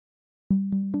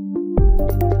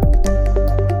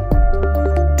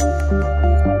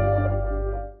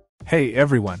Hey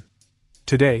everyone!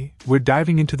 Today, we're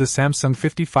diving into the Samsung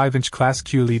 55-inch class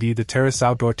QLED The Terrace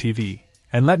outdoor TV,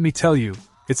 and let me tell you,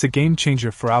 it's a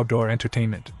game-changer for outdoor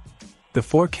entertainment. The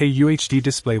 4K UHD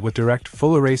display with direct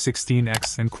full array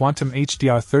 16x and quantum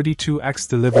HDR 32x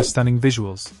delivers stunning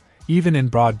visuals, even in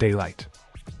broad daylight.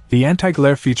 The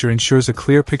anti-glare feature ensures a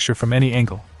clear picture from any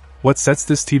angle. What sets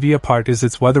this TV apart is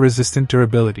its weather-resistant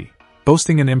durability,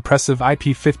 boasting an impressive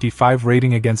IP55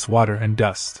 rating against water and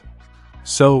dust.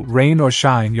 So, rain or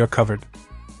shine, you're covered.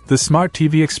 The smart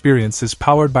TV experience is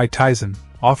powered by Tizen,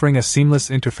 offering a seamless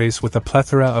interface with a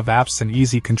plethora of apps and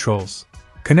easy controls.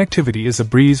 Connectivity is a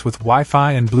breeze with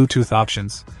Wi-Fi and Bluetooth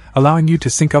options, allowing you to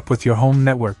sync up with your home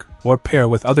network or pair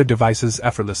with other devices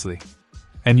effortlessly.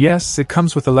 And yes, it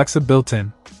comes with Alexa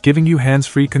built-in, giving you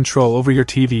hands-free control over your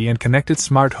TV and connected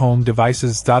smart home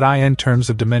devices. In terms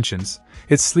of dimensions,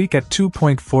 it's sleek at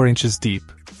 2.4 inches deep,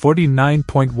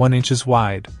 49.1 inches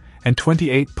wide, and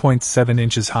 28.7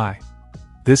 inches high.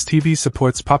 This TV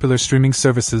supports popular streaming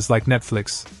services like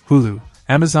Netflix, Hulu,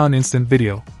 Amazon Instant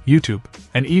Video, YouTube,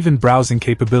 and even browsing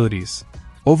capabilities.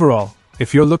 Overall,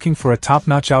 if you're looking for a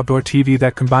top-notch outdoor TV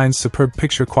that combines superb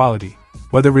picture quality,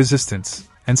 weather resistance,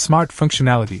 and smart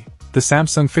functionality, the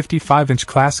Samsung 55-inch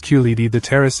class QLED The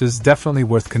Terrace is definitely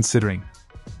worth considering.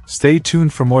 Stay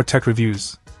tuned for more tech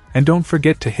reviews, and don't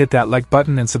forget to hit that like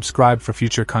button and subscribe for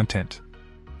future content.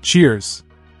 Cheers!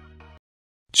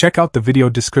 Check out the video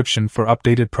description for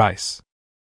updated price.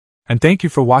 And thank you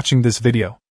for watching this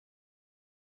video.